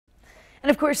And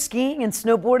of course, skiing and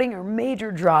snowboarding are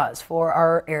major draws for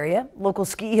our area. Local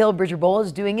ski hill Bridger Bowl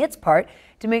is doing its part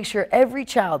to make sure every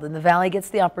child in the valley gets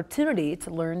the opportunity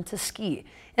to learn to ski.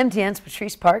 MTN's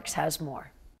Patrice Parks has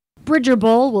more. Bridger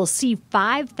Bowl will see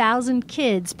 5,000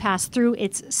 kids pass through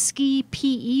its Ski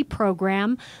PE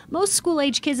program. Most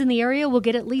school-age kids in the area will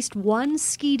get at least one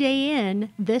ski day in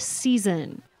this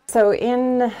season. So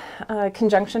in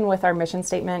conjunction with our mission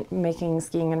statement, making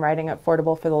skiing and riding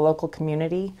affordable for the local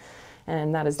community,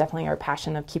 and that is definitely our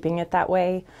passion of keeping it that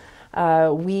way,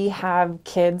 we have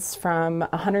kids from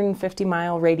a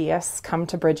 150-mile radius come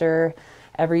to Bridger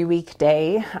every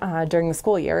weekday during the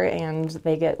school year, and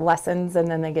they get lessons and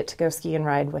then they get to go ski and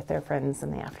ride with their friends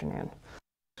in the afternoon.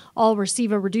 All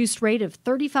receive a reduced rate of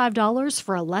 $35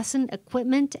 for a lesson,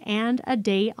 equipment, and a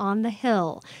day on the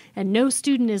hill. And no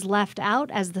student is left out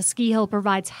as the ski hill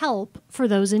provides help for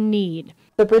those in need.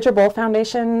 The Bridger Bowl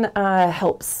Foundation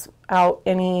helps out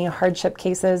any hardship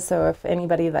cases, so if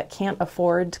anybody that can't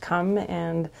afford to come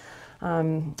and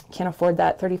can't afford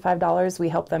that $35, we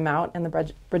help them out, and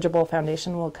the Bridger Bowl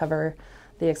Foundation will cover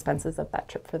the expenses of that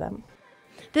trip for them.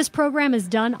 This program is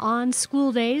done on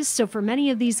school days, so for many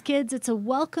of these kids, it's a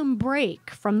welcome break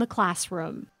from the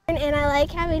classroom. And I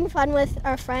like having fun with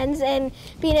our friends and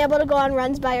being able to go on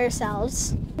runs by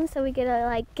ourselves. So we get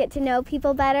to get to know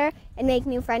people better and make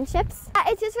new friendships.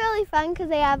 It's just really fun because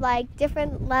they have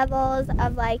different levels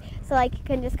of so you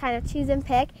can just kind of choose and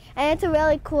pick. And it's a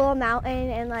really cool mountain,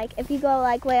 and if you go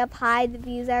way up high, the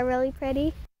views are really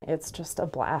pretty. It's just a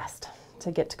blast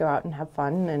to get to go out and have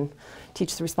fun and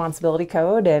teach the responsibility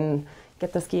code and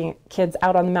get the skiing kids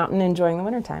out on the mountain enjoying the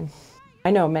wintertime.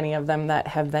 I know many of them that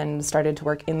have then started to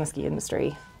work in the ski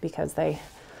industry because they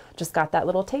just got that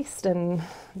little taste and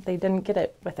they didn't get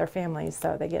it with their families,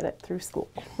 so they get it through school.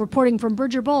 Reporting from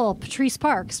Bridger Bowl, Patrice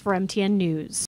Parks for MTN News.